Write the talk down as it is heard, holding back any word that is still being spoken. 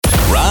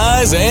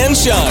Rise and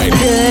shine.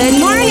 Good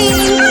morning.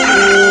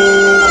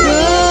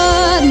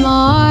 Good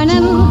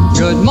morning.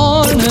 Good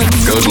morning.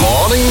 Good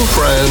morning,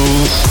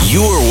 friends.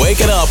 You are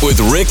waking up with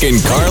Rick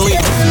and Carly. In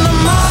the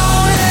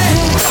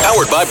morning.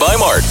 Powered by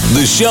Mart.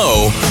 The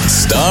show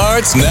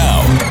starts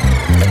now.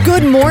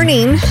 Good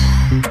morning.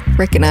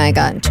 Rick and I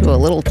got into a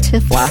little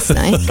tiff last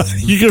night.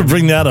 You're going to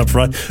bring that up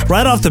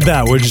right off the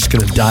bat. We're just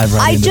going to dive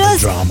right into the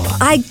drama.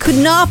 I could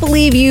not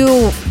believe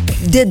you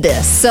did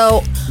this.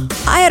 So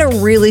I had a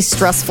really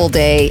stressful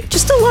day.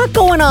 Just a lot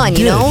going on,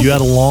 you know? You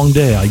had a long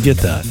day. I get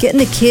that. Getting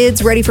the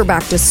kids ready for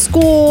back to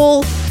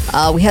school.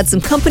 We had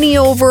some company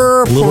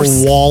over. Of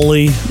course,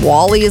 Wally.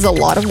 Wally is a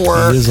lot of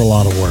work. It is a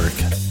lot of work.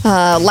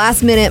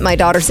 Last minute, my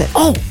daughter said,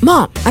 "Oh,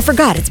 Mom, I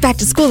forgot. It's back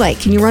to school night.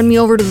 Can you run me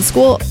over to the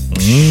school?"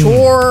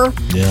 Sure.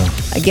 Yeah.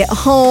 I get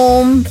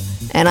home,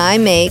 and I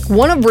make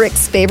one of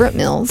Rick's favorite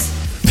meals.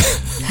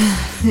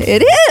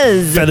 It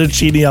is.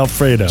 Fettuccine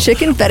Alfredo.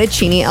 Chicken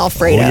fettuccine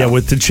Alfredo. Oh, yeah,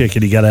 with the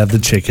chicken. You got to have the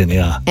chicken,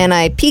 yeah. And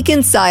I peek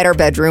inside our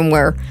bedroom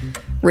where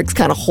Rick's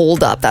kind of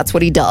holed up. That's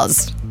what he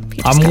does.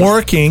 I'm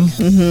working,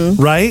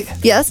 right?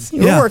 Yes,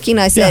 you're Yeah. working.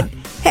 I said,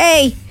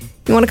 "Hey,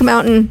 you want to come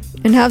out and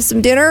have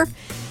some dinner?"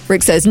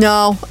 Rick says,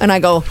 "No." And I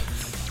go,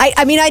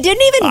 I mean, I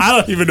didn't even... I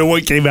don't even know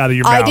what came out of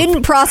your mouth. I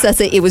didn't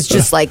process it. It was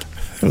just like,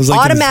 It was like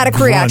automatic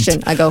this grunt.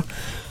 reaction. I go,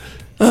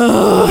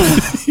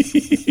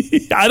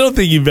 I don't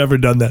think you've ever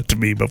done that to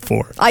me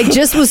before. I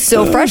just was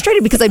so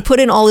frustrated because I put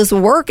in all this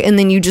work and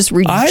then you just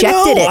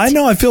rejected it. I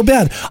know. I feel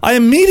bad. I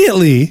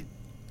immediately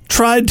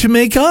tried to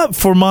make up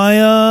for my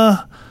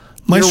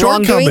Your shortcomings.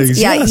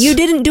 wrongdoings? Yeah, yes. you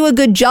didn't do a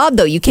good job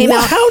though. You came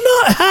Well, out. how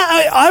not?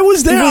 I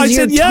was there. It was I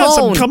said, your yes,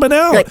 tone. I'm coming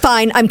out. You're like,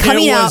 fine, I'm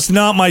coming out. It was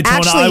not my tone.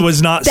 Actually, I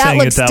was not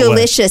saying it that looks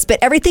delicious, but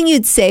everything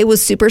you'd say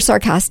was super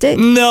sarcastic.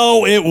 way.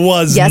 No, it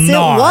was Yes, it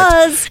not.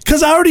 was.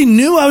 Because I already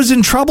knew I was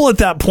in trouble at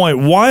that point.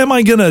 Why am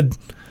I going to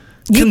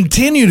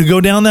continue to go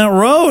down that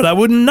road? I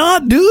would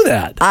not do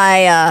that.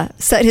 I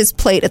set his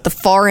plate at the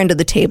far end of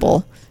the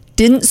table.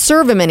 Didn't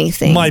serve him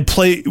anything. My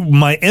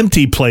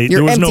empty plate.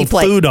 Your there was no empty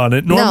plate. food on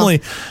it.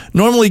 Normally,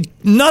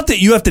 not that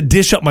you have to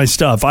dish up my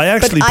stuff. I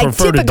actually But I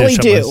prefer to typically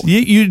dish up do.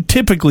 You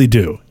typically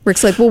do.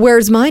 Rick's like, "Well,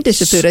 where's my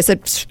dish of food?" I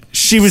said,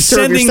 She was "Serve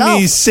sending yourself."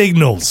 me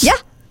signals. Yeah.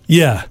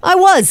 Yeah. I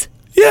was.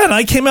 Yeah, and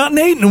I came out and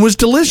ate, and it was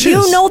delicious.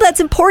 You know that's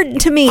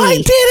important to me. I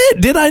did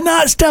it. Did I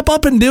not step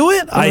up and do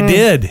it? I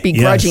did.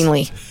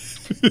 Begrudgingly. Yes.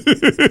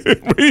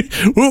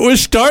 We're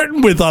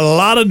starting with a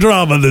lot of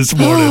drama this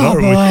morning, Oh,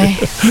 aren't we?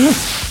 boy.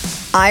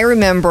 I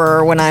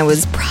remember when I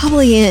was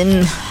probably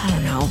in,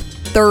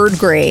 third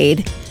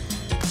grade,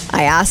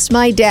 I asked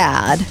my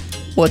dad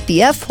what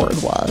the F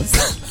word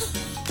was.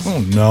 Oh,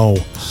 no.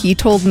 He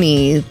told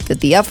me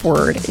that the F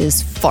word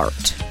is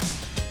fart.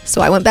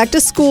 So I went back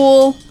to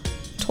school,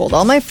 told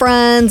all my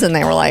friends, and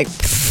they were like,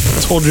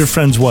 Told your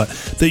friends what?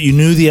 That you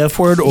knew the F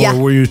word, or Yeah.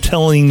 were you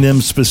telling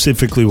them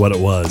specifically what it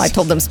was? I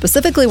told them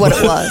specifically what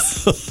it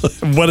was.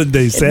 What did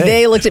they say?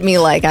 They looked at me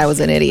like I was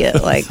an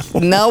idiot. Like,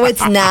 no,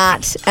 it's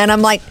not. And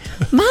I'm like,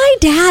 my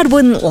dad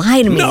wouldn't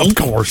lie to me. No, of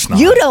course not.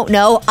 You don't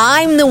know.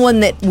 I'm the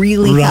one that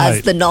really has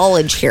Right. the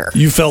knowledge here.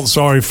 You felt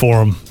sorry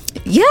for him.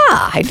 Yeah,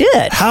 I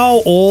did.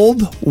 How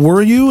old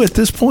were you at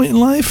this point in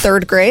life?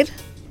 Third grade,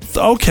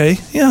 Okay,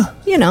 yeah.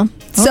 you know.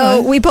 So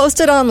right. we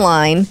posted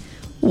online,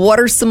 what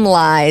are some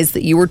lies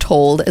that you were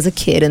told as a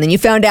kid? And then you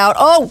found out,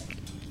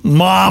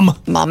 Mom,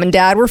 Mom and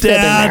Dad were fibbing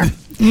Dad, there.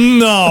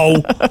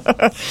 no.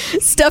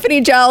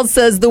 Stephanie Giles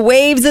says the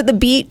waves at the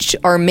beach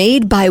are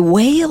made by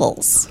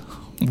whales.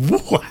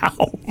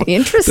 Wow.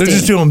 Interesting. They're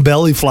just doing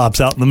belly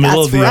flops out in the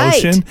middle That's of the right.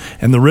 ocean,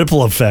 and the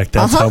ripple effect,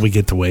 that's how we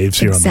get the waves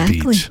here Exactly.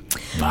 on the beach.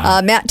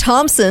 Wow. Matt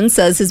Thompson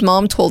says his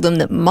mom told him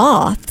that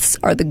moths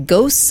are the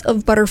ghosts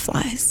of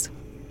butterflies.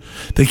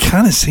 They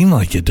kind of seem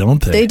like it,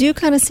 don't they? They do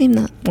kind of seem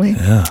that way.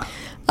 Yeah.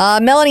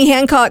 Melanie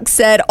Hancock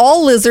said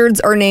all lizards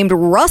are named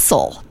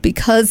Russell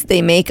because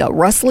they make a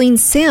rustling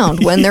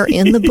sound when they're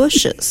in the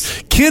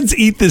bushes. Kids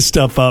eat this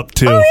stuff up,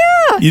 too. Oh,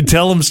 yeah. You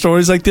tell them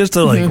stories like this,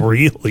 they're like,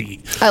 really?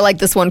 I like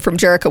this one from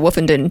Jerica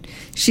Woofenden.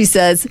 She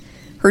says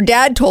her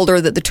dad told her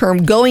that the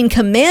term going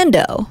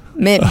commando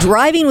meant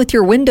driving with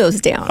your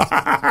windows down.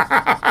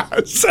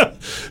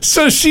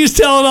 So she's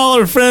telling all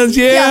her friends,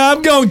 yeah,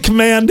 I'm going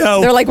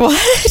commando. They're like,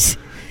 what?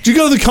 Did you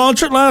go to the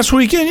concert last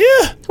weekend?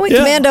 Yeah. Went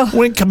commando.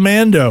 Went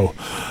commando.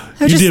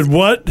 You just- did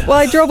what? Well,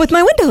 I drove with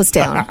my windows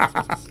down.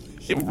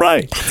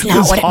 Right. not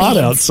It's what it hot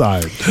means.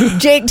 outside.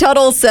 Jake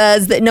Tuttle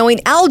says that knowing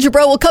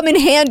algebra will come in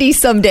handy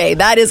someday.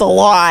 That is a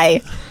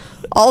lie.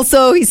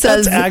 Also, he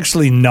says... That's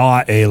actually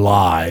not a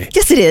lie.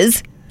 yes, it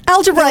is.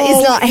 Algebra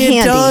is not handy.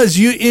 It does.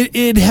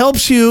 It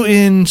helps you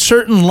in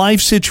certain life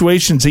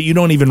situations that you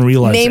don't even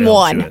realize. Name it helps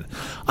one. you in.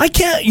 I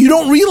can't. You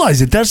don't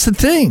realize it. That's the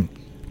thing.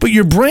 But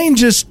your brain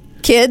just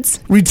Kids,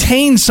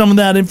 retains some of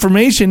that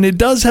information. It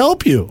does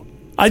help you.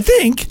 I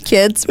think.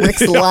 Kids,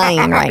 Rick's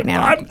lying right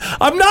now.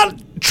 I'm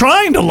not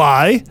trying to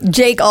lie.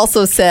 Jake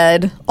also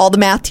said, all the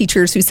math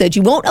teachers who said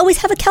you won't always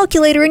have a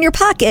calculator in your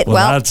pocket.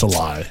 Well, that's a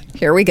lie.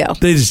 Here we go.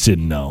 They just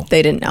didn't know.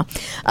 They didn't know.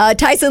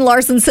 Tyson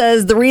Larson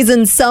says the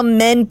reason some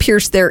men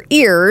pierce their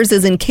ears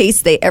is in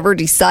case they ever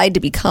decide to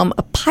become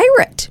a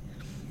pirate.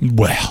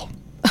 Well.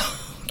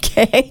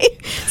 Okay.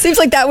 Seems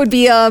like that would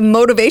be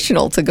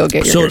motivational to go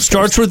get your So ears it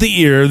starts with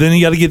the ear, then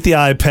you got to get the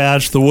eye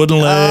patch, the wooden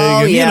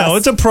leg. And, yes.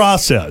 it's a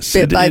process.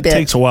 Bit by it bit.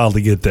 takes a while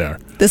to get there.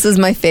 This is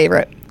my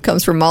favorite.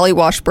 Comes from Molly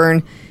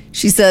Washburn.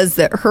 She says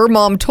that her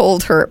mom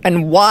told her,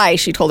 and why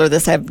she told her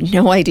this, I have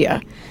no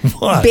idea.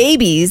 What?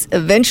 Babies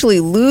eventually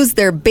lose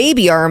their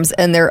baby arms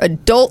and their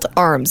adult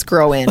arms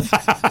grow in.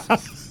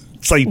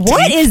 It's like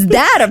What teeth. is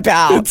that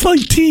about? It's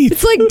like teeth.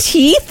 It's like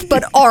teeth,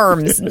 but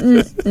arms.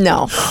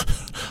 No.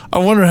 I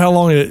wonder how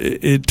long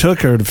it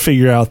took her to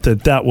figure out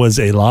that was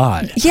a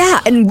lie. Yeah,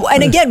 and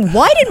again,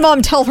 why did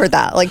mom tell her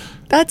that? Like,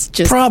 that's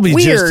just Probably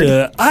weird.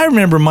 just. I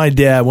remember my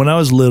dad when I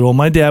was little.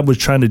 My dad was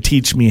trying to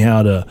teach me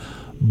how to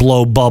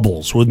blow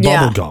bubbles with Yeah.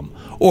 bubble gum,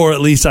 or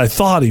at least I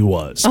thought he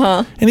was.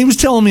 And he was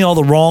telling me all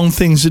the wrong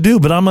things to do.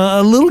 But I'm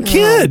a little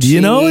kid,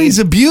 geez. He's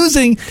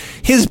abusing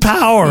his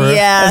power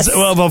Yes.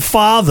 of a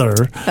father.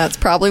 That's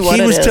probably what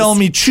He it was is. telling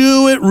me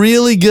chew it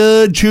really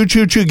good, chew,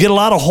 get a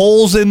lot of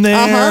holes in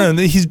there, and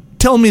he's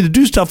telling me to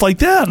do stuff like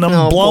that, and I'm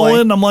Oh,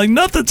 blowing. boy. I'm like,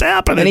 nothing's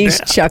happening. and he's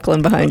Dad.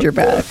 chuckling behind your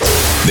back.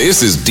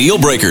 This is Deal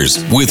Breakers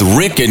with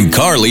Rick and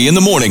Carly in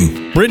the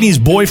morning. Brittany's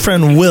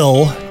boyfriend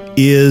Will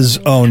is,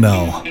 oh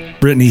no,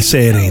 Brittany,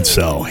 say it ain't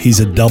so.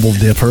 He's a double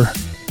dipper.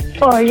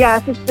 Oh,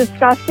 yes, it's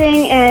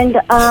disgusting, and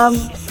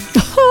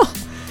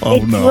Oh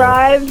it no.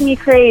 drives me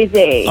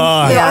crazy. Yeah,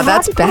 I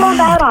that's have to call bad.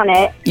 out on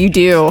it. You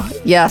do.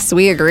 Yes,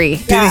 we agree.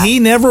 Did he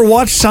never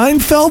watch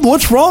Seinfeld?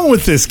 What's wrong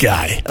with this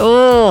guy?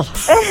 Oh,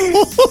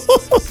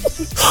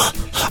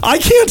 I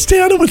can't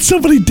stand it when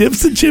somebody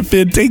dips the chip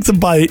in, takes a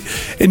bite,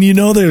 and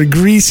their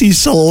greasy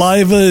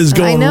saliva is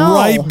going know.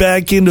 right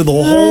back into the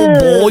whole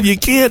bowl. You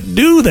can't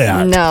do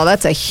that. no,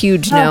 that's a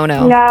huge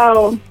no-no.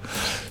 No.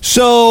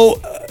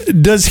 So,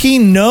 does he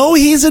know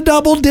he's a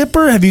double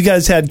dipper? Have you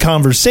guys had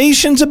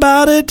conversations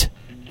about it?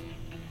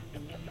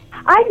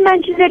 I've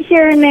mentioned it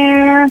here and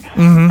there.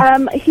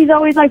 He's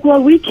always like,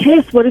 well, we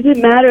kiss. What does it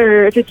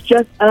matter if it's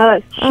just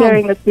us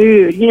sharing the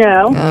food,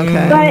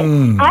 Okay.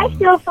 But I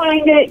still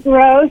find it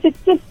gross.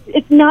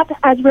 It's not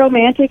as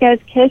romantic as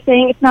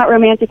kissing. It's not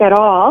romantic at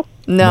all.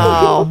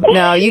 No,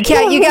 you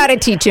can't. You got to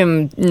teach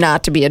him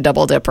not to be a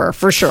double dipper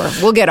for sure.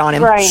 We'll get on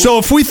him. Right. So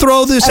if we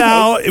throw this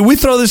out,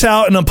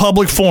 in a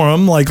public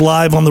forum, like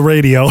live on the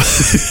radio, you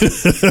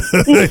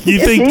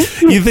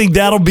think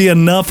that'll be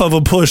enough of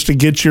a push to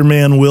get your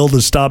man Will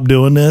to stop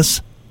doing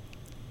this?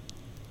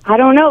 I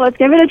don't know. Let's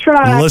give it a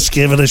try. Let's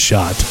give it a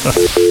shot.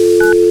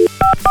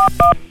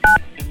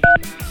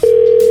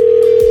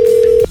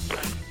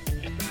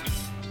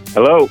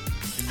 Hello.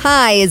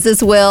 Hi, is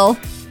this Will?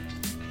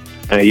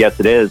 Yes,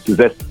 it is. Who's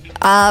this?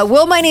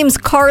 Will, my name's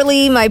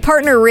Carly. My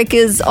partner Rick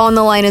is on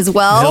the line as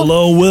well.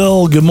 Hello,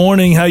 Will. Good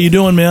morning. How you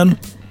doing, man?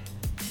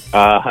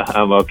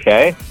 I'm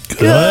okay.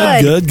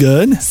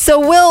 Good. So,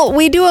 Will,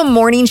 we do a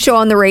morning show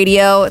on the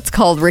radio. It's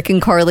called Rick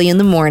and Carly in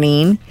the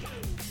Morning.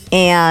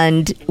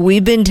 And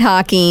we've been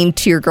talking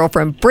to your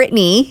girlfriend,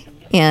 Brittany,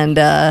 and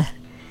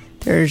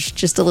there's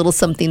just a little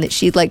something that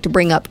she'd like to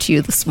bring up to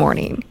you this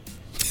morning.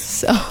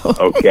 So,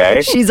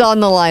 Okay. she's on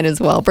the line as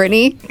well.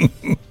 Brittany?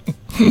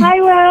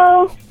 Hi,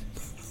 Will.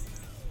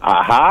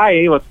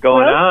 Hi. What's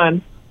going Hello?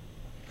 on?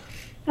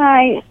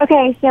 Hi.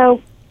 Okay,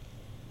 so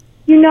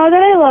you know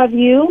that I love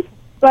you,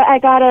 but I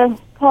gotta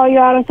call you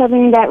out on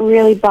something that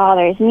really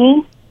bothers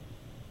me.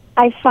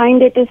 I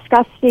find it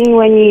disgusting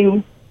when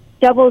you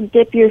double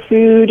dip your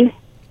food,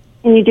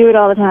 and you do it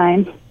all the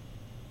time.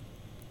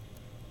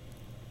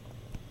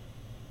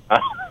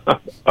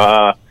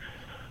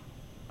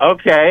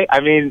 Okay. I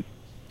mean,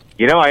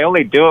 I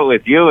only do it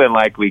with you and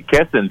we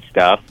kiss and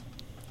stuff.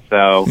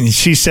 So,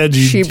 She said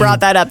She brought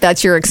that up.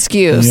 That's your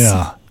excuse.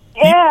 Yeah.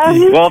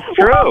 Yeah. well, it's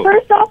true.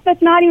 First off,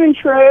 that's not even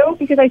true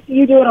because I see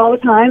you do it all the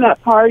time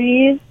at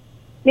parties.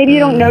 Maybe you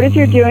don't notice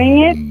you're doing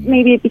it.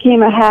 Maybe it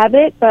became a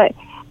habit, but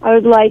I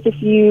would like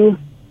if you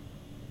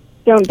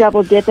don't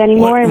double dip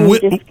anymore and we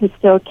just can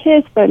still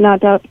kiss, but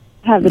not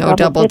have the No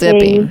double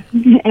dipping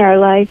in our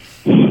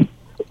life.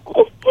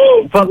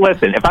 But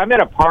listen, if I'm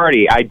at a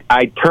party,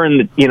 I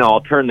turn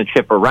I'll turn the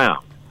chip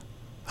around.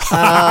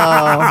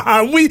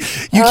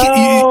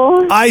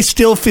 I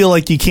still feel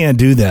like you can't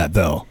do that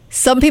though.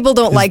 Some people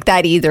don't like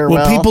that either,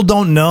 Well, Will. people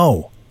don't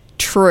know.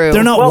 True.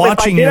 They're not Well,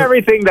 watching if I did it.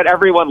 everything that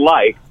everyone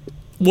likes,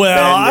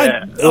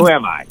 then who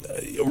am I?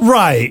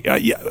 Right.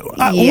 Yeah,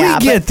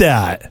 we get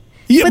that.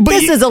 Yeah, But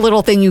this is a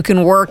little thing you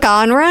can work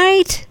on,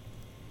 right?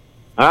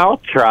 I'll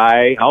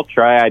try.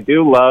 I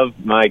do love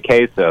my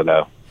queso,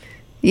 though.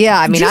 Yeah,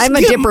 I mean, just I'm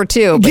a dipper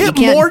too, but you get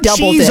can't more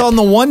double cheese dip. on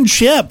the one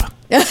chip.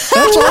 That's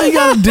all you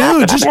got to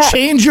do. Just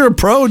change your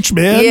approach,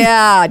 man.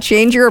 Yeah,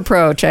 change your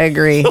approach. I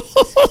agree.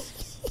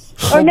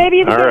 Or maybe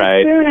you can All get right.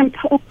 a spoon and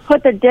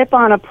put the dip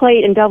on a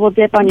plate and double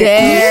dip on your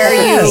There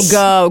Yes. you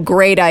go.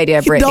 Great idea,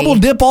 You Brittany. double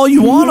dip all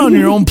you want on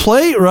your own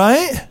plate,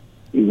 right?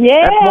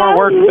 Yeah. That's more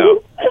work,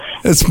 though.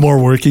 It's more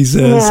work, he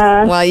says.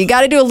 Yeah. Well, you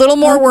got to do a little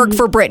more work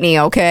for Brittany,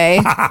 okay?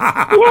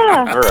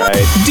 Yeah. All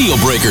right. Deal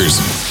breakers.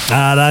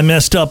 God, I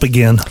messed up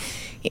again.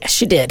 Yes,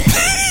 she did.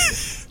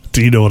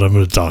 Do you know what I'm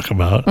going to talk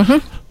about?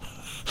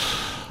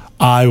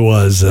 I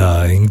was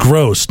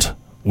engrossed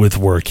with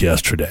work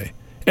yesterday.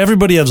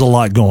 Everybody has a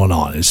lot going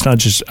on. It's not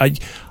just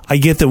I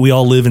get that we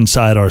all live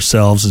inside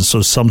ourselves, and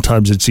so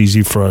sometimes it's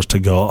easy for us to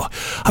go,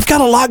 I've got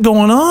a lot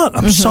going on.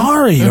 I'm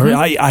sorry. Or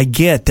I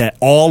get that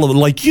all of it.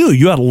 Like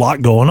you had a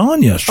lot going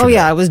on yesterday. Oh,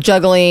 yeah. I was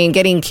juggling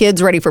getting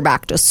kids ready for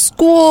back to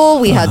school.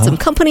 We had some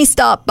company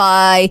stop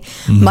by.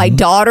 My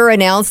daughter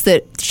announced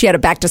that she had a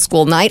back to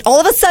school night. All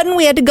of a sudden,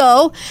 we had to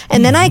go.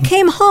 And then I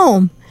came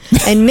home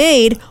and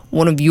made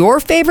one of your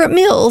favorite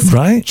meals,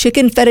 Right.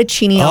 chicken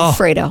fettuccine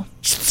Alfredo.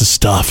 It's the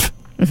stuff.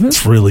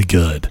 It's really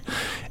good.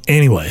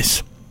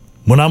 Anyways,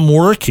 when I'm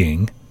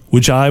working,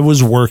 which I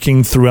was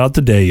working throughout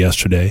the day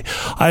yesterday,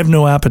 I have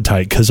no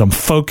appetite because I'm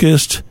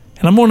focused.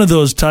 And I'm one of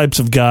those types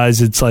of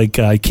guys. It's like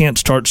I can't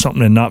start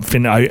something and not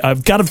finish.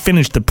 I've got to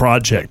finish the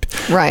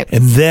project. Right.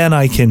 And then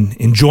I can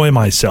enjoy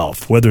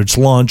myself, whether it's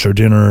lunch or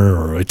dinner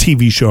or a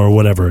TV show or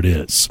whatever it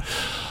is.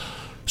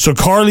 So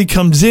Carly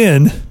comes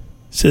in,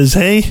 says,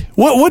 hey,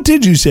 what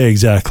did you say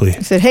exactly? I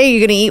said, hey, you're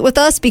going to eat with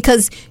us?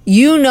 Because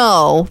you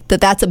know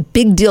that that's a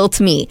big deal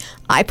to me.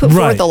 I put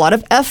Right. forth a lot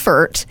of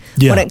effort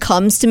Yeah. when it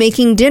comes to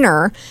making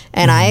dinner,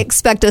 and I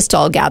expect us to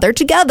all gather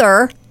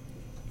together.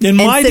 In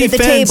my sit at the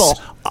defense,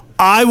 table.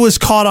 I was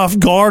caught off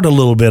guard a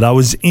little bit. I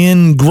was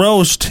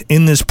engrossed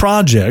in this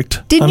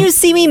project. Didn't you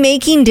see me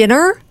making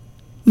dinner?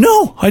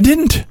 No, I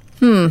didn't.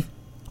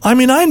 I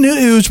mean, I knew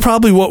it was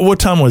probably, what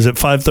time was it?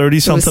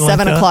 5:30, something like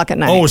that? 7 o'clock at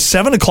night. Oh, it was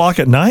 7 o'clock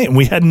at night, and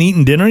we hadn't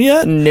eaten dinner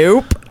yet?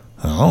 Nope.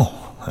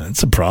 Oh,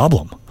 that's a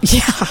problem.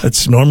 Yeah.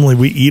 That's normally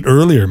we eat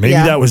earlier. Maybe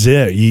Yeah. that was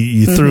it.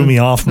 You threw me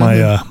off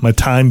my my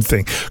time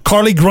thing.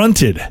 Carly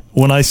grunted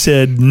when I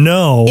said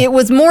no. It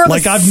was more of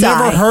like a I've sigh.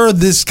 never heard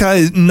this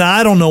guy.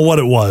 I don't know what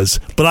it was,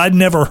 but I'd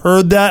never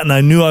heard that, and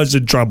I knew I was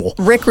in trouble.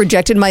 Rick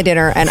rejected my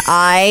dinner, and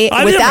I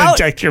didn't without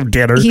reject your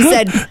dinner. he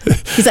said,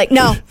 he's like,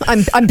 no,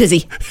 I'm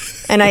busy,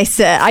 and I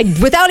said,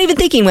 without even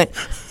thinking, went.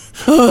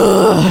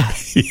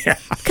 Yeah.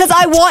 Because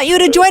I want you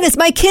to join us.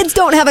 My kids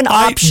don't have an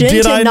option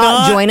to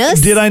not join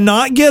us. Did I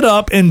not get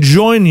up and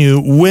join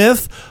you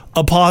with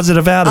a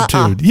positive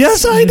attitude?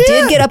 Yes, I You did.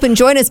 did get up and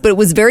join us, but it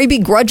was very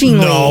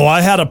begrudgingly. No,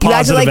 I had a You acted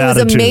positive like it was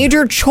attitude. a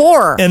major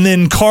chore. And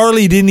then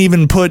Carly didn't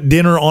even put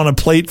dinner on a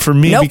plate for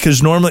me Nope.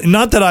 because normally,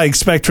 not that I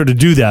expect her to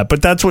do that,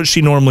 but that's what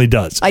she normally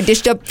does I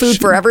dished up food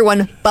for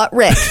everyone but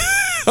Rick.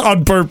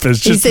 on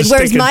purpose. He just said, to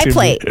where's stick it my to me.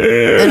 plate?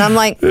 And I'm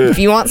like, if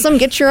you want some,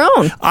 get your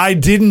own. I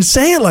didn't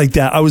say it like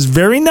that. I was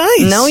very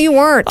nice. No, you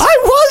weren't. I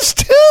was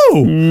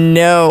too.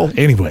 No.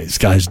 Anyways,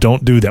 guys,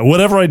 don't do that.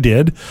 Whatever I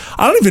did,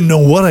 I don't even know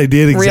what I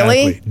did exactly.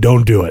 Really?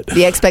 Don't do it.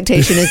 The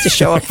expectation is to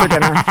show up for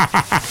dinner.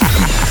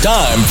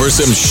 Time for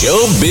some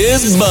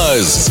showbiz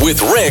buzz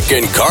with Rick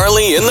and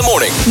Carly in the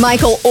morning.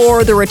 Michael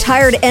Orr, the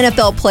retired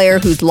NFL player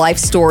whose life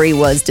story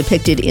was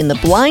depicted in The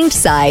Blind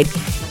Side,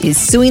 is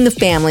suing the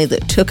family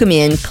that took him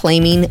in,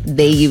 claiming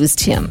they used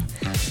him.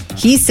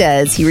 He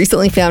says he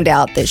recently found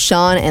out that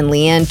Sean and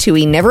Leanne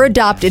Toohey never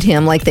adopted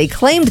him like they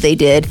claimed they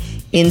did.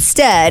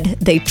 Instead,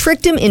 they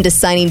tricked him into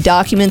signing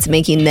documents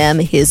making them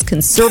his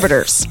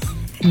conservators.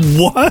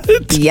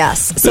 What?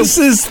 Yes. So This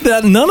is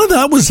that. None of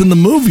that was in the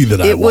movie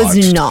that I it watched.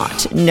 was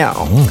not,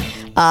 no.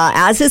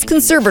 As his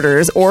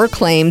conservators, Orr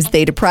claims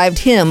they deprived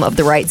him of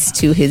the rights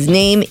to his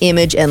name,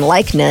 image, and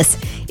likeness.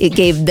 It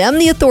gave them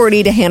the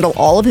authority to handle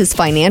all of his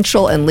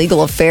financial and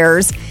legal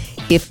affairs.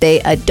 If they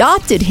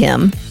adopted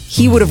him,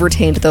 he would have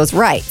retained those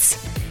rights.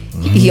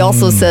 He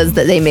also says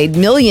that they made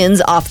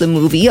millions off the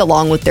movie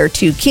along with their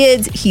 2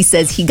 kids. He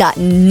says he got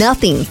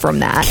nothing from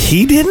that.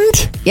 He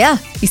didn't? Yeah,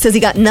 he says he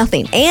got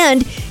nothing.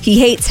 And he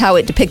hates how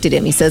it depicted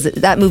him. He says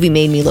that movie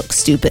made me look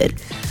stupid.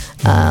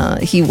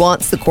 He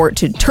wants the court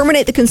to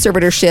terminate the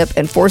conservatorship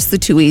and force the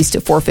Tooheys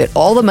to forfeit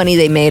all the money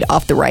they made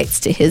off the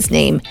rights to his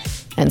name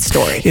and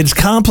story. It's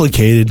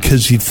complicated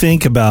because you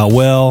think about,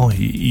 well,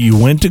 you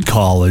went to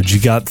college, you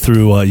got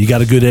through, you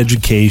got a good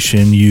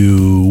education,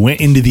 you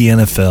went into the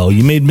NFL,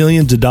 you made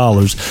millions of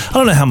dollars. I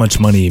don't know how much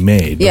money he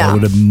made, but Yeah. I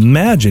would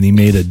imagine he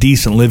made a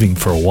decent living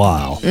for a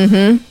while.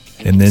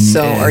 Mm-hmm. And then,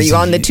 So are you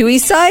on the Toohey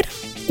side?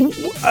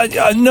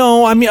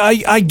 no, I mean,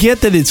 I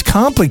get that it's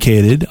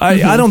complicated.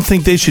 I don't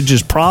think they should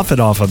just profit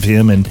off of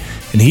him, and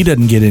he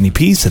doesn't get any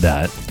piece of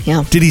that.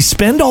 Yeah. Did he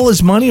spend all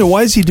his money, or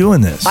why is he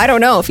doing this? I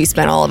don't know if he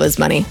spent all of his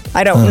money.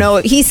 I don't know.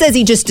 He says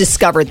he just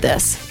discovered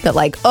this. That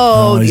like,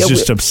 He's yeah,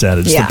 just upset.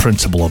 It's yeah. the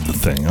principle of the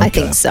thing. I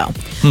Okay. think so.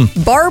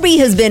 Barbie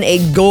has been a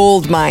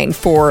gold mine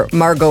for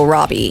Margot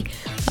Robbie.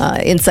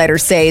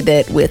 Insiders say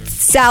that with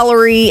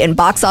salary and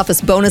box office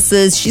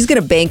bonuses, she's going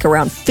to bank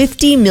around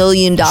 $50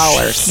 million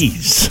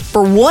Jeez.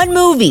 for one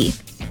movie.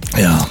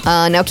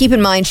 Yeah. Now, keep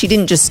in mind, she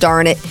didn't just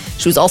star in it.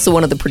 She was also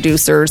one of the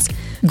producers.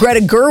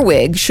 Greta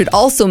Gerwig should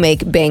also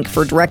make bank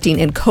for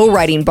directing and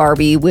co-writing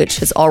Barbie, which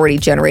has already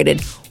generated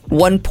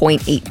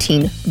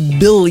 $1.18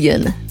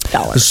 billion.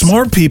 The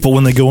smart people,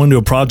 when they go into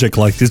a project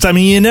like this, I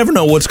mean, you never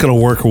know what's going to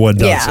work or what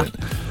doesn't.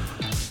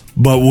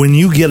 But when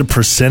you get a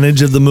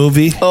percentage of the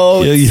movie...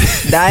 Oh,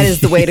 that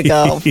is the way to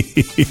go.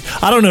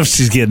 I don't know if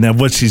she's getting that,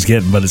 what she's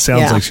getting, but it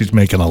sounds like she's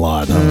making a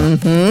lot.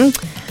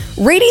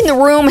 Reading the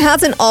room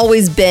hasn't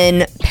always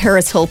been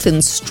Paris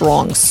Hilton's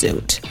strong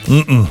suit.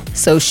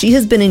 So she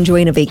has been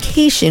enjoying a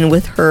vacation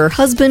with her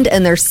husband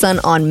and their son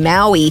on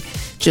Maui,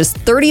 just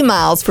 30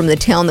 miles from the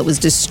town that was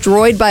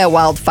destroyed by a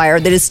wildfire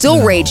that is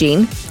still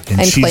raging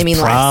and she's claiming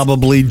lives.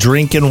 Probably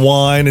drinking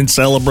wine and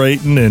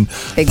celebrating and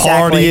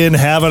partying,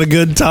 having a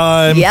good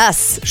time.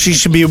 Yes. She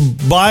should be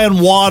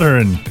buying water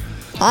and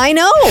I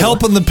know.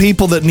 helping the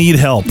people that need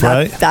help,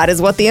 right? That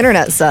is what the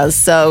internet says.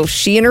 So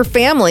she and her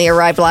family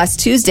arrived last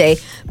Tuesday.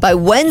 By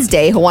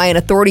Wednesday, Hawaiian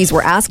authorities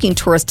were asking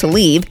tourists to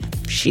leave.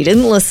 She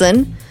didn't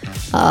listen.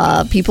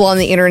 People on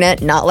the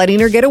internet not letting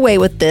her get away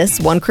with this.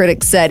 One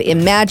critic said,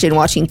 imagine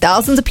watching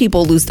thousands of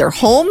people lose their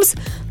homes,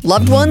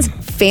 loved ones,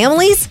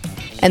 families,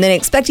 and then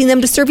expecting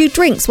them to serve you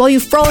drinks while you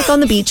frolic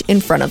on the beach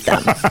in front of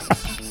them.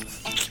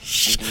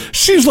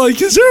 She's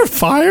like, is there a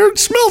fire? It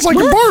smells like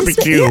a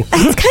barbecue.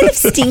 It's kind of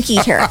stinky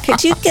here.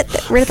 Could you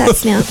get rid of that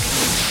smell?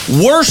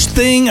 Worst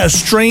thing a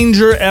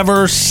stranger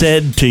ever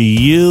said to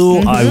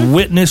you. I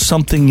witnessed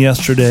something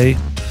yesterday,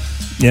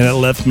 and it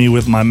left me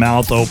with my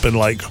mouth open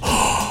like,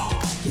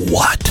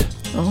 what?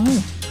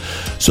 Oh.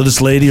 So this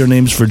lady, her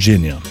name's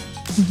Virginia,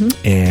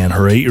 and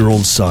her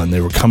 8-year-old son, they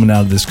were coming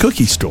out of this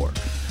cookie store.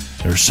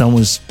 Her son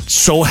was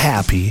so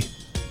happy.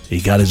 He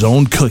got his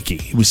own cookie.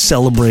 He was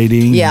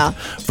celebrating. Yeah.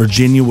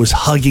 Virginia was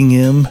hugging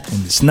him,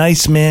 and this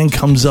nice man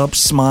comes up,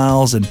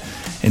 smiles, and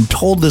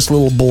told this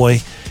little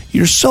boy,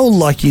 you're so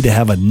lucky to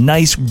have a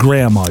nice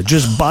grandma.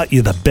 Just bought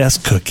you the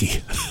best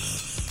cookie.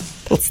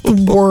 That's the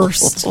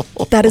worst.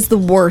 That is the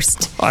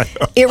worst. I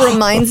know. It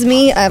reminds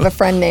me, I have a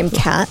friend named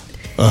Kat,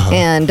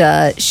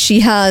 and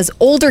she has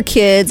older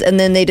kids, and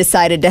then they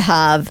decided to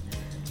have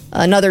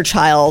another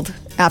child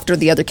after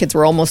the other kids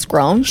were almost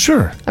grown.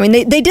 Sure. I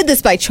mean, they did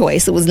this by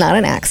choice. It was not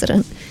an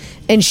accident.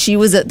 And she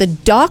was at the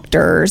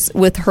doctor's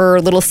with her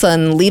little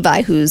son,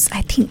 Levi, who's,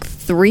 I think,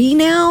 3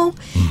 now.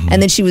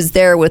 And then she was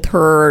there with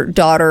her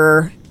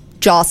daughter,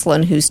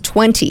 Jocelyn, who's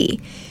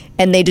 20.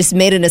 And they just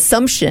made an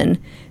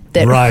assumption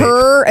that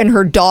her and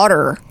her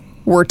daughter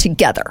were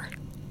together.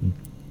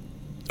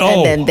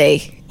 And then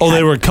they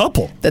were a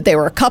couple. That they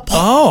were a couple.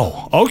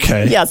 Oh,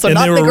 okay. Yeah, so and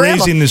not they were the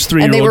grandma. raising this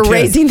 3-year-old kid. And they were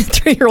raising the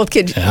 3-year-old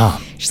kid. Yeah.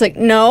 She's like,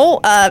 no,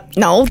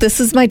 this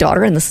is my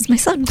daughter and this is my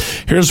son.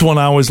 Here's one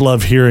I always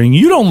love hearing.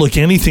 You don't look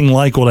anything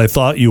like what I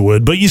thought you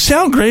would, but you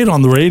sound great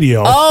on the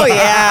radio. Oh,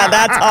 yeah,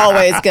 that's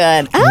always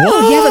good.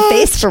 Oh, you have a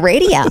face for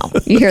radio.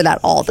 You hear that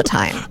all the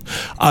time.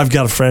 I've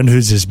got a friend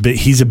who's this big.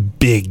 He's a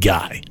big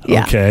guy,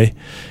 Yeah. okay?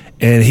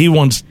 And he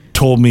once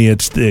told me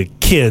it's the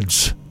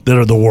kids that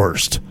are the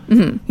worst.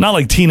 Not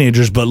like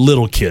teenagers, but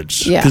little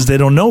kids, because they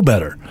don't know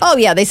better. Oh,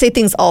 yeah, they say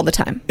things all the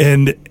time.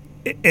 And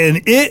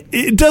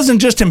it doesn't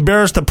just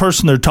embarrass the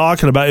person they're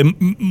talking about.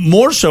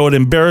 More so, it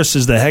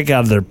embarrasses the heck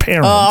out of their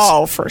parents.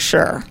 Oh, for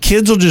sure.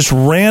 Kids will just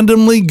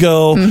randomly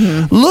go,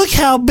 look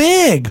how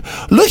big.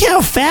 Look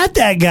how fat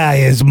that guy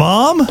is,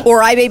 Mom.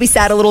 Or I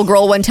babysat a little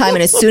girl one time,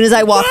 and as soon as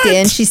I walked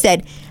in, she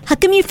said, how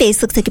come your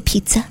face looks like a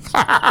pizza?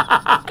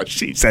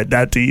 She said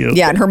that to you.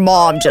 Yeah, and her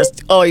mom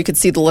just, you could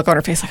see the look on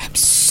her face like, I'm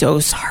so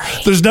sorry.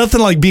 There's nothing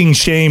like being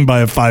shamed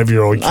by a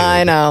 5-year-old kid.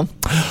 I know.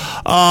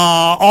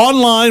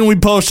 Online, we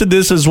posted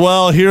this as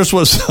well. Here's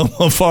what some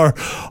of our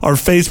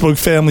Facebook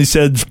family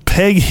said.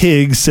 Peg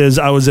Higgs says,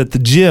 I was at the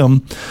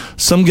gym.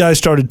 Some guy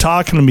started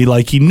talking to me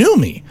like he knew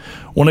me.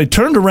 When I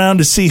turned around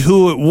to see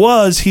who it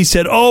was, he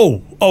said,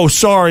 oh,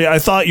 sorry, I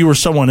thought you were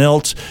someone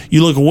else.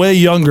 You look way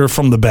younger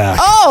from the back.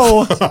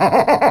 Oh!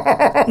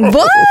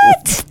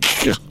 What?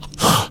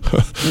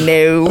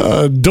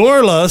 No.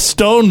 Dorla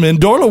Stoneman,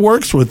 Dorla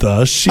works with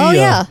us.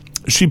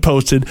 She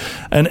posted,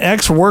 an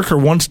ex-worker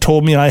once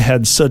told me I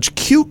had such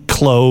cute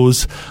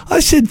clothes. I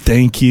said,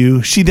 thank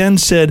you. She then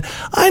said,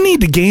 I need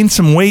to gain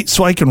some weight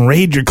so I can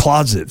raid your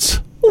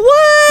closets.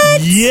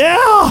 What?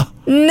 Yeah.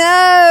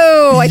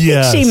 No. I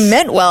think she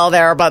meant well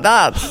there, but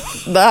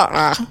that's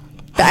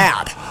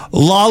bad.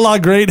 Lala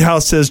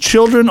Greathouse says,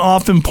 children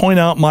often point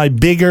out my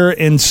bigger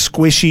and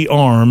squishy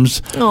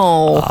arms.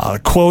 Oh.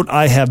 Quote,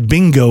 I have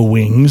bingo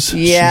wings,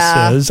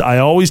 Yeah. she says. I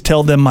always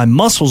tell them my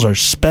muscles are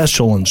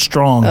special and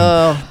strong.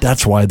 And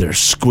that's why they're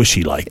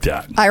squishy like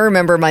that. I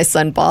remember my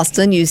son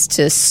Boston used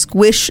to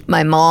squish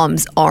my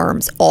mom's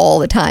arms all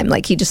the time.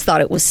 Like he just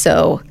thought it was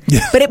so.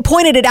 Yeah. But it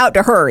pointed it out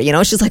to her,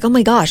 She's like, oh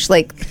my gosh,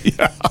 like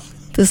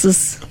this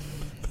is.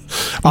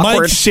 Mike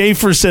Awkward.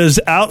 Schaefer says,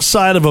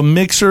 outside of a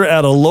mixer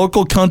at a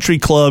local country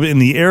club in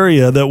the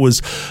area that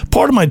was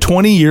part of my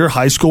 20-year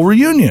high school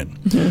reunion.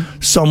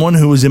 Someone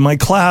who was in my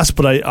class,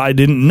 but I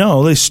didn't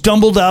know, they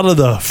stumbled out of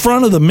the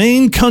front of the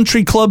main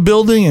country club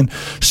building and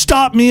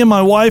stopped me and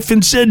my wife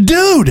and said,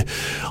 "Dude,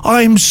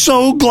 I'm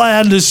so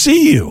glad to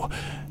see you."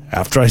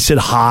 After I said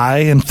hi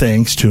and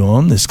thanks to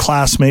him, this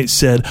classmate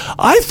said,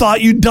 "I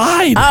thought you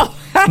died."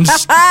 And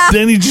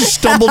then he just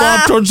stumbled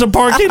off towards the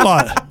parking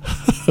lot.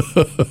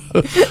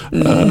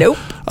 Nope.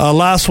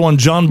 Last one,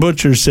 John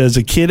Butcher says,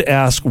 a kid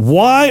asked,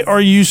 "Why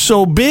are you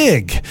so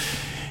big?"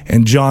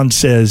 And John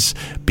says,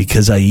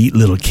 "Because I eat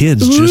little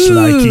kids just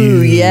like you."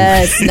 Ooh,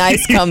 yes.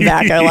 Nice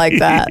comeback. I like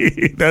that.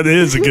 That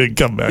is a good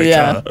comeback.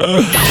 Yeah.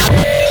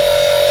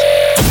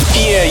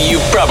 Yeah, you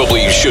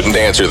probably shouldn't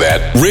answer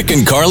that. Rick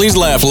and Carly's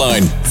Laugh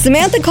Line.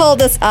 Samantha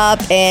called us up,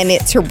 and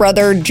it's her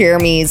brother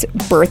Jeremy's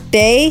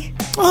birthday.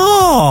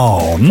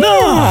 Oh,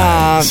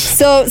 nice.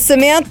 So,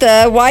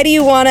 Samantha, why do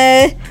you want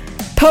to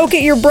poke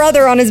at your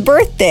brother on his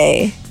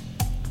birthday?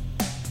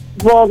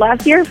 Well,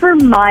 last year for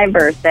my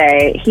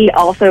birthday, he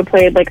also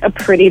played like a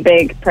pretty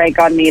big prank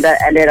on me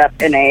that ended up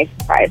in a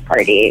surprise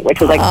party, which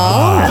was like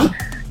fun.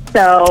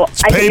 So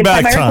I think it's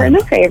time I return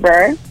the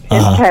favor.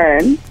 His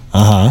turn.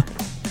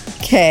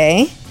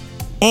 Okay.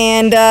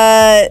 And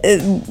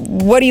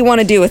what do you want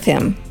to do with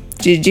him?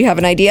 Did you have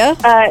an idea?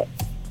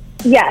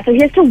 Yeah, so he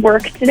has to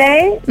work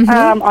today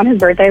on his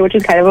birthday, which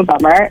is kind of a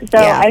bummer. So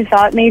I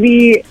thought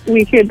maybe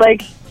we could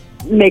like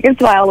make him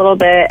smile a little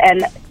bit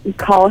and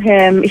call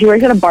him. He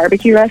works at a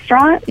barbecue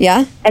restaurant.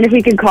 Yeah. And if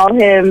we could call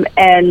him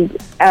and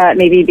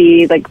maybe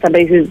be like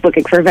somebody who's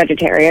looking for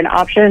vegetarian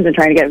options and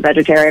trying to get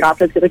vegetarian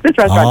options, because like this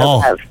restaurant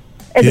doesn't have.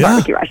 It's a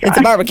barbecue restaurant. It's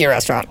a barbecue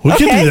restaurant. We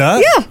can do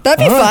that. Yeah, that'd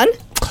be fun.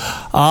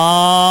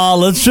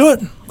 Let's do it.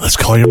 Let's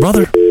call your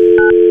brother.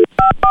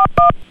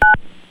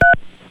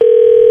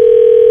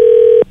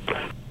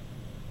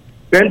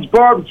 Ben's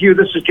Barbecue,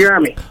 this is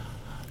Jeremy.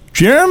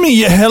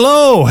 Jeremy,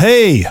 hello.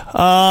 Hey,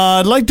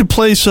 I'd like to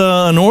place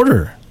an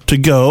order to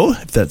go,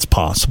 if that's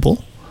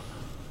possible.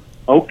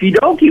 Okie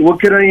dokie. What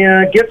could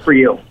I get for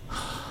you?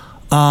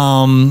 So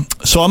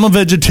I'm a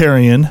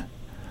vegetarian.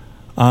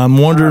 I'm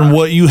wondering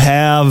what you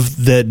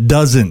have that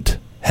doesn't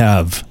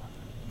have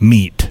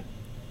meat.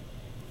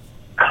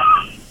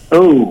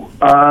 Oh,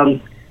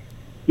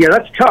 yeah,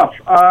 that's tough.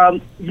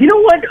 You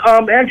know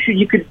what? Actually,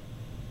 you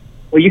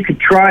could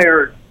try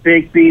our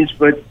baked beans,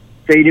 but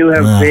they do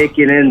have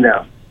bacon in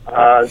them.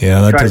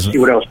 Yeah, that try to doesn't. see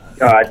what else.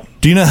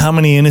 Do you know how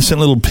many innocent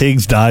little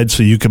pigs died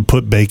so you can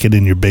put bacon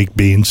in your baked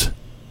beans,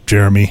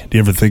 Jeremy? Do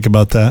you ever think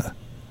about that?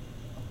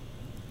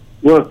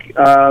 Look,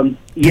 I'm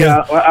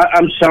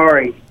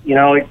sorry. You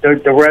know,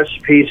 the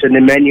recipes and the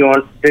menu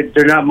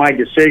they're not my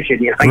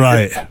decision. You know,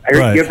 Right.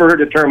 You ever heard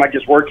the term? I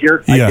just work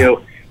here. Yeah. I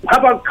do. How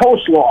about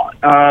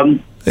coleslaw?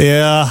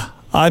 Yeah,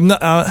 I'm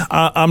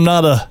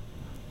not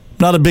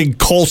a big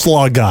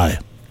coleslaw guy.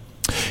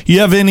 You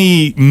have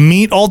any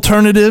meat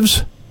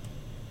alternatives?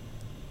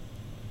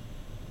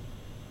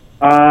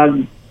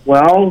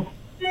 Well,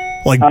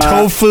 Like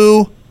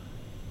tofu,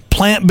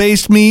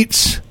 plant-based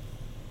meats.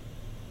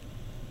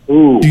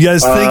 Ooh, Do you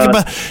guys think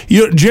about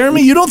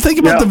Jeremy? You don't think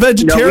about the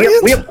vegetarians? No,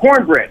 we have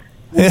cornbread.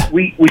 Yeah.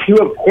 We do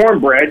have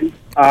cornbread.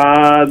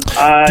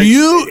 Do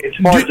you? As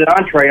far as an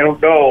entree, I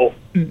don't know.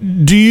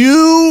 Do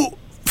you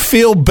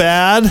feel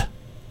bad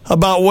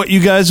about what you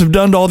guys have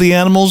done to all the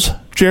animals,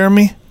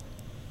 Jeremy?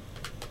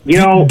 You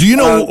know. Do you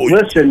know?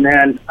 Listen,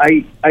 man.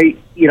 I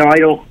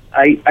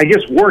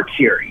just work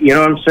here. You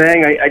know what I'm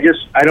saying? I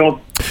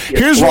don't.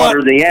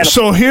 Slaughter the animals.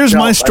 So here's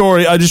my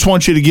story. I just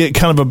want you to get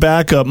kind of a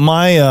backup.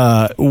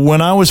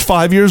 When I was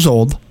 5 years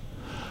old,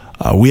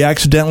 we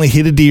accidentally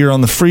hit a deer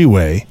on the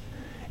freeway,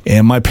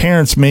 and my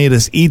parents made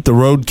us eat the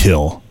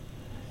roadkill.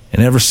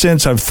 And ever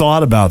since, I've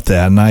thought about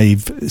that, and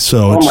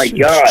oh my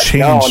God, it's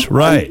changed.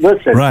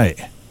 Listen,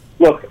 right.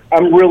 Look,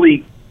 I'm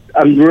really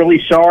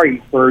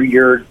sorry for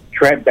your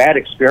bad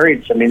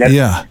experience. I mean,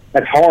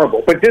 that's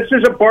horrible. But this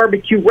is a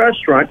barbecue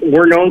restaurant, and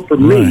we're known for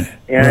meat.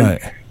 And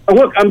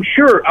look, I'm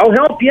sure I'll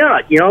help you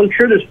out. You know, I'm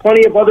sure there's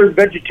plenty of other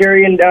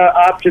vegetarian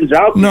options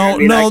out there.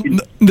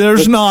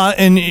 There's not.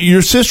 And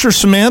your sister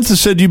Samantha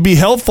said you'd be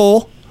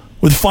helpful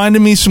with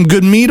finding me some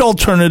good meat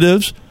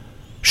alternatives.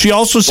 She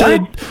also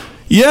said,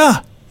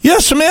 Yeah,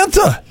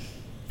 Samantha.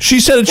 She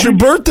said it's your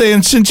birthday,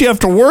 and since you have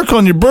to work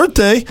on your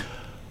birthday,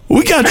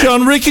 we got you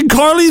on Rick and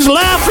Carly's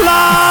Laugh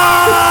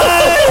Line.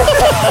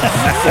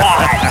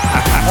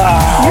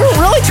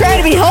 You're really trying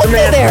to be helpful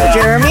there,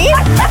 Jeremy.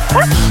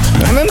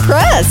 I'm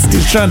impressed.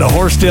 He's trying to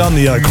horse down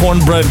the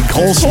cornbread and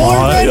coleslaw.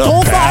 Cornbread,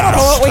 coleslaw, I don't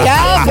know what we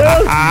have.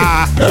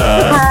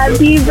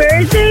 Happy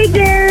birthday,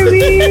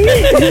 Jeremy!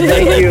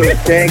 Thank you.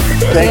 Thanks,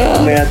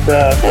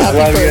 Samantha. Happy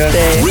Love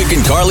birthday. you. Rick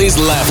and Carly's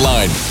Laugh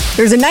Line.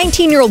 There's a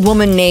 19-year-old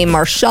woman named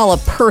Marshala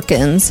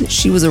Perkins.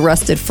 She was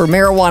arrested for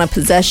marijuana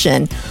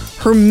possession.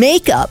 Her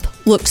makeup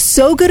looks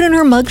so good in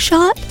her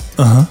mugshot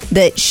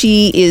that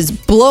she is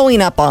blowing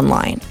up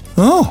online.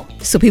 Oh.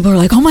 So people are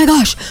like, oh my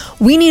gosh,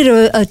 we need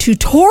a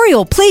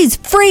tutorial. Please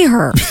free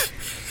her.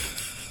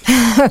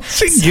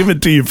 She can give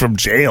it to you from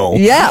jail.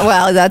 Yeah,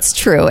 well, that's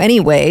true.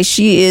 Anyway,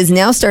 she is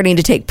now starting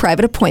to take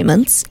private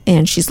appointments,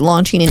 and she's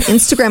launching an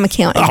Instagram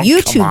account and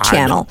YouTube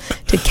channel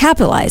to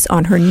capitalize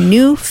on her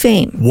new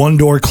fame. One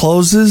door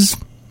closes,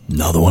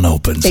 another one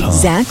opens.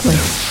 Exactly.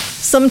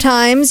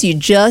 Sometimes you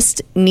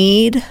just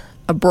need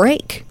a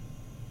break.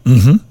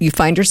 You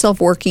find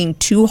yourself working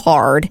too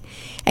hard,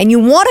 and you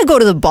want to go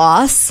to the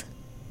boss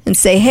and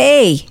say,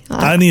 hey,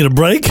 I need a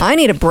break. I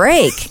need a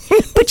break.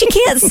 But you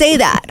can't say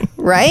that,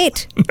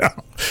 right? No.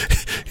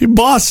 Your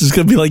boss is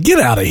going to be like, get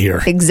out of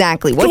here.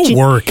 Exactly. Go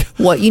work.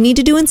 What you need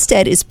to do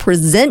instead is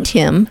present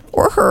him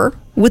or her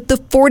with the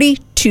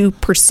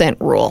 42%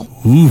 rule.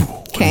 Ooh,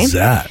 what is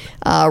that?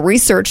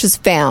 Research has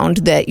found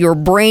that your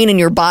brain and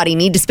your body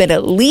need to spend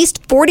at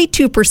least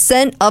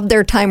 42% of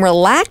their time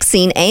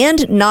relaxing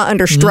and not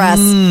under stress.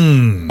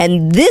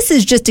 And this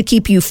is just to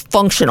keep you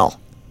functional.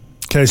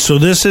 Okay, so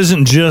this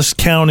isn't just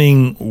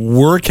counting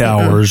work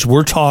hours.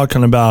 We're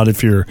talking about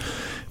if you're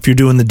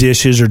doing the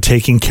dishes or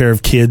taking care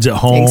of kids at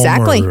home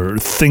or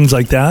things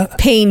like that.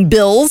 Paying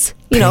bills,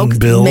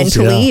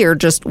 mentally or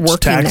just working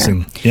taxing.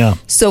 there. Yeah.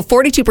 So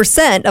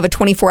 42% of a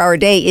 24-hour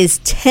day is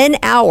 10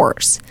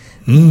 hours.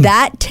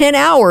 That 10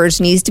 hours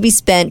needs to be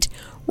spent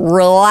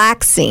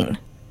relaxing.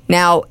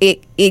 Now,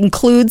 it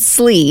includes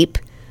sleep,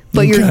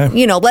 but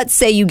let's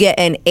say you get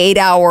an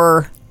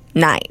 8-hour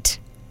night.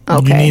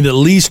 Okay. You need at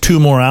least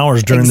 2 more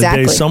hours during the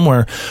day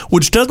somewhere,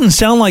 which doesn't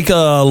sound like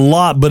a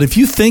lot, but if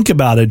you think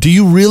about it, do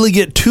you really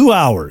get 2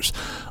 hours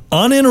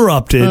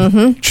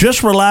uninterrupted,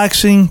 just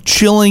relaxing,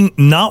 chilling,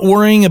 not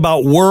worrying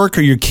about work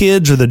or your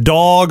kids or the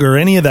dog or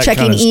any of that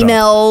Checking kind of stuff?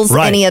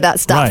 emails, any of that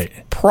stuff? Right.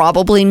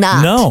 Probably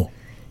not. No.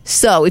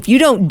 So if you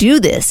don't do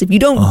this, if you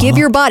don't give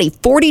your body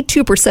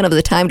 42% of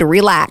the time to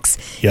relax,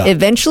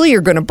 eventually you're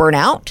going to burn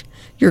out.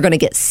 You're going to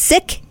get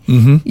sick.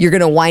 You're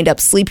going to wind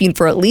up sleeping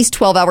for at least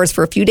 12 hours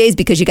for a few days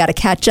because you got to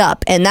catch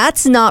up. And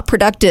that's not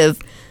productive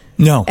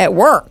at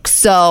work.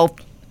 So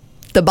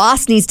the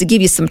boss needs to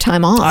give you some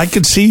time off. I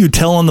could see you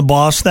telling the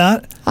boss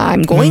that.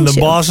 I'm going to.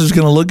 The boss is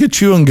going to look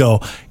at you and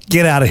go,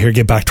 get out of here,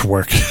 get back to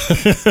work.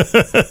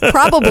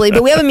 Probably,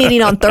 but we have a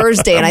meeting on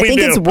Thursday, and I think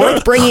it's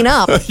worth bringing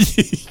up.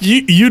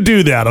 You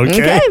do that,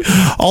 okay?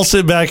 I'll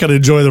sit back and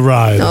enjoy the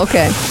ride.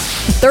 Okay.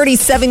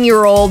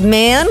 37-year-old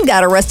man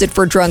got arrested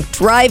for drunk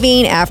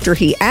driving after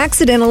he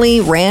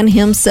accidentally ran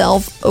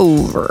himself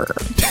over.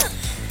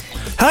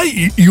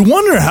 You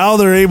wonder how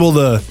they're able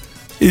to...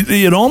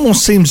 It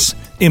almost seems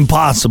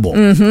impossible.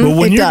 But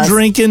when you're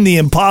drinking, the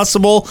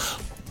impossible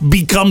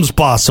becomes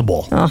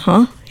possible.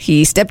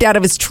 He stepped out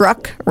of his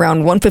truck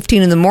around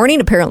 1:15 in the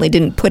morning, apparently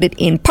didn't put it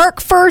in park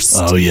first.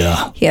 Oh,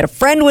 yeah. He had a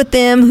friend with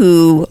him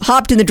who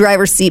hopped in the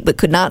driver's seat but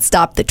could not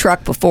stop the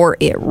truck before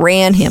it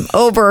ran him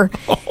over.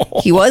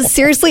 He was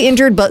seriously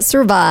injured but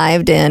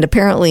survived, and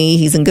apparently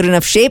he's in good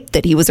enough shape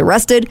that he was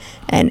arrested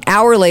an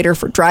hour later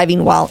for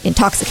driving while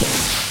intoxicated.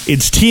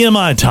 It's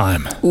TMI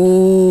time.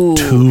 Ooh.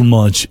 Too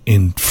much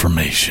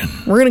information.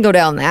 We're going to go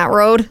down that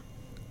road.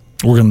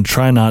 We're going to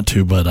try not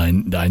to, but I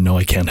know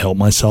I can't help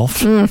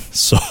myself.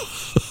 So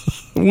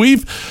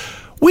we've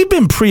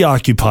been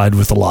preoccupied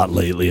with a lot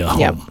lately at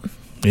home.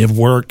 We have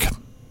work,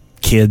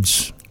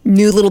 kids.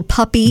 New little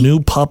puppy. New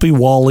puppy,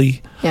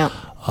 Wally. Yeah.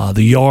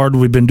 The yard,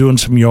 we've been doing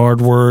some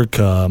yard work.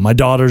 My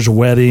daughter's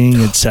wedding,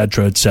 et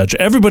cetera, et cetera.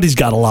 Everybody's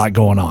got a lot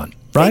going on,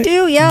 right? They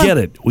do, yeah.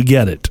 We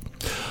get it.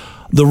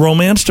 The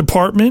romance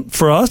department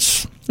for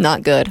us...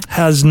 Not good.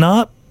 ...has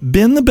not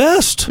been the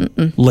best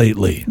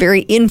lately.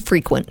 Very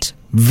infrequent.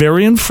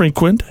 Very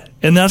infrequent.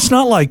 And that's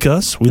not like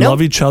us. We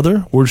love each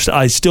other.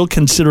 I still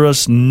consider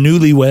us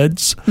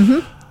newlyweds.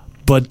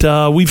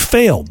 But we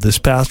failed this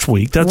past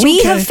week. That's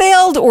we have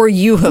failed or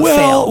you have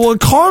failed? Well,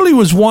 Carly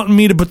was wanting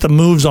me to put the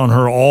moves on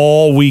her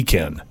all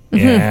weekend.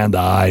 And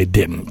I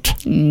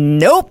didn't.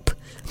 Nope.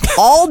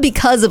 All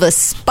because of a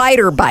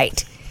spider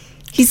bite.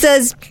 He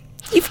says,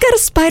 you've got a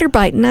spider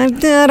bite, and I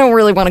don't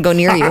really want to go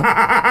near you.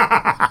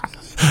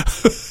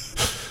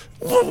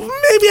 Well,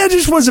 maybe I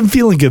just wasn't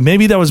feeling good.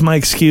 Maybe that was my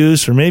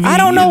excuse, or maybe I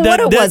don't know what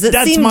it was.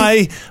 That's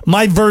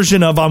my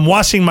version of I'm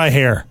washing my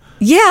hair.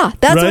 Yeah,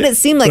 that's what it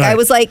seemed like. I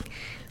was like,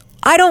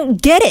 I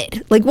don't get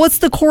it. Like, what's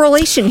the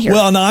correlation here?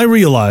 Well, now I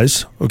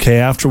realize, okay,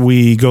 after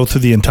we go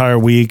through the entire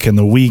week and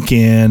the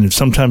weekend, and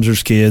sometimes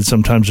there's kids,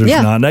 sometimes there's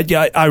not. And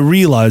I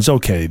realize,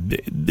 okay,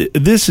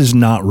 this is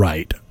not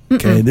right.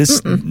 Okay,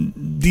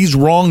 these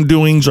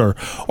wrongdoings are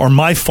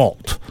my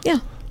fault. Yeah.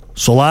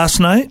 So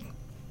last night,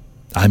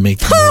 I make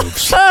the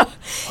moves.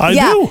 I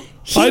do.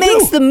 He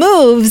makes the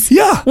moves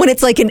when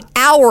it's like an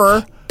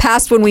hour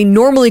past when we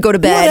normally go to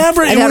bed.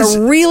 Whatever. I've had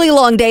a really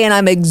long day and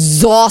I'm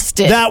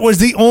exhausted. That was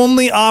the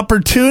only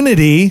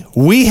opportunity.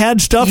 We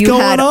had stuff going on.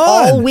 You had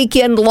all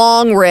weekend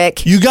long,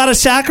 Rick. You got to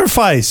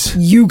sacrifice.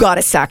 You got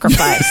to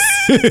sacrifice.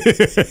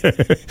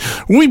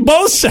 We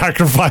both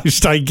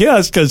sacrificed, I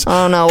guess, because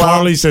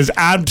Carly says,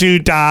 I'm too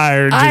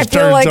tired. Just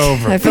turns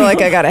over. I feel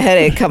like I got a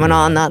headache coming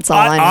on. That's all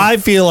I know. I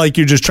feel like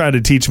you're just trying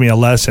to teach me a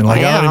lesson.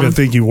 Like, I don't even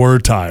think you were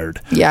tired.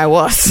 Yeah, I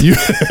was.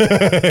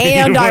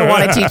 And I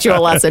want to teach you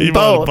a lesson.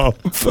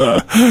 Both.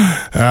 All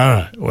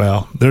right.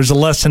 Well, there's a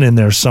lesson in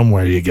there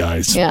somewhere, you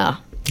guys. Yeah.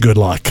 Good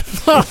luck.